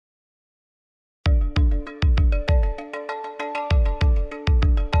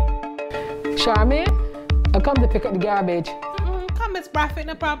Charmaine, I come to pick up the garbage. Come, Miss Bradford,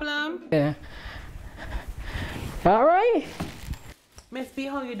 no problem. Yeah. All right. Miss B,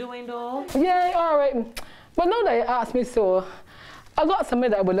 how you doing though? Yeah, all right. But now that you asked me so, I got something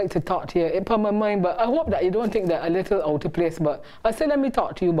that I would like to talk to you. It put my mind, but I hope that you don't think that a little out of place, but I said let me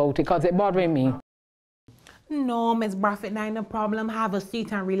talk to you about it because it's bothering me. No, Miss Bradford, no problem. Have a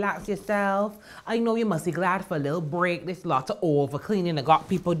seat and relax yourself. I know you must be glad for a little break. There's lots of over cleaning that got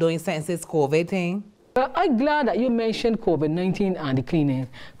people doing since this COVID thing. I'm glad that you mentioned COVID-19 and the cleaning,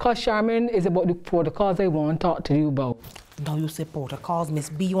 because Charmaine is about the protocols I want to talk to you about. No, you say protocols, Miss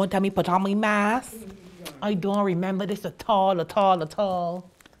B. You want to tell me put on my mask? I don't remember this at all.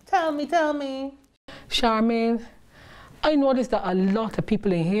 Tell me. Charmaine, I noticed that a lot of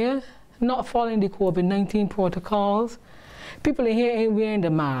people in here not following the COVID-19 protocols. People in here ain't wearing the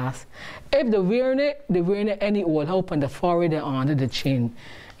mask. If they're wearing it any old, up on the forehead and under the chin.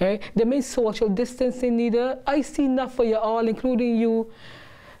 Right? They mean social distancing neither. I see enough for you all, including you,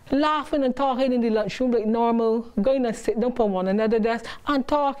 laughing and talking in the lunchroom like normal, going and sitting up on one another desk and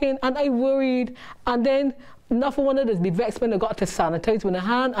talking, and I worried. And then enough of one of us be vexed when they got to sanitize with the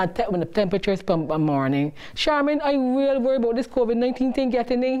hand and take when the temperatures per morning. Charmaine, I really worry about this COVID-19 thing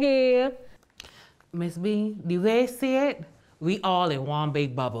getting in here. Miss B, the way I see it, we all in one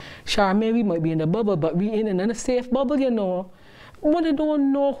big bubble. Charmaine, we might be in a bubble, but we ain't in a safe bubble, you know. When they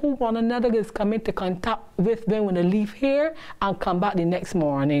don't know who one another is coming to contact with them when they leave here and come back the next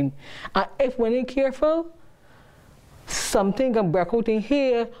morning. And if we ain't careful, something can break out in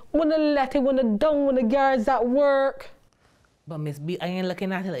here when they let it, when they done, when the guards at work. But Miss B, I ain't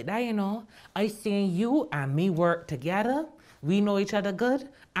looking at it like that, you know. I seen you and me work together. We know each other good,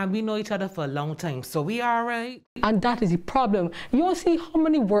 and we know each other for a long time, so we all right. And that is the problem. You don't see how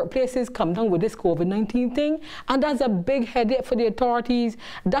many workplaces come down with this COVID-19 thing, and that's a big headache for the authorities.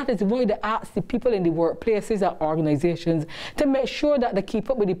 That is why they ask the people in the workplaces and organizations to make sure that they keep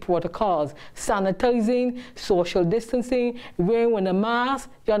up with the protocols, sanitizing, social distancing, wearing a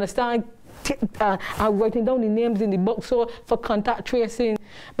mask, you understand? And writing down the names in the book so for contact tracing.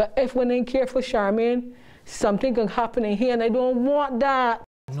 But if we ain't careful, Charmaine, something can happen in here, and I don't want that.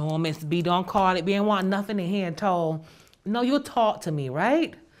 No, Miss B, don't call it. We ain't want nothing in here at all. No, you talk to me,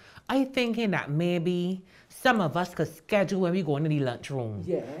 right? I thinking that maybe some of us could schedule when we go into the lunchroom.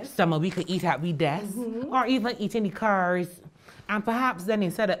 Yes. Some of we could eat at we desk, or even eat in the cars. And perhaps then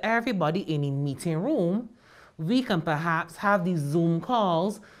instead of everybody in the meeting room, we can perhaps have these Zoom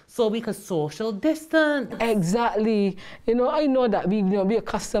calls so we can social distance. Exactly. You know, I know that we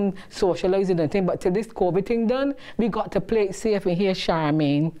accustomed socializing and thing, but till this COVID thing done, we got to play it safe in here,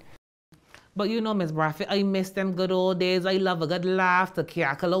 Charmaine. But you know, Miss Bradford, I miss them good old days. I love a good laugh, to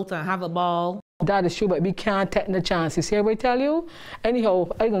cackle out and have a ball. That is true, but we can't take the chances. Hear what I tell you? Anyhow,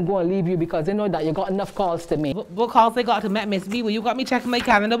 I'm going to go and leave you because I know that you got enough calls to make. What calls they got to make, Miss B? Well, you got me checking my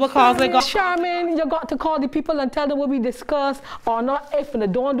calendar. What calls they got? Charmaine, you got to call the people and tell them what we discussed or not. If they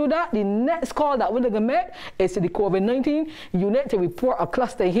don't do that, the next call that we're going to make is to the COVID-19 unit to report a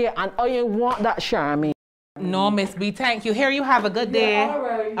cluster here, and I ain't want that, Charmaine. No, Miss B, thank you. Here you have a good day. Yeah, all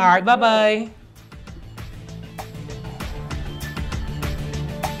right. All right, bye-bye.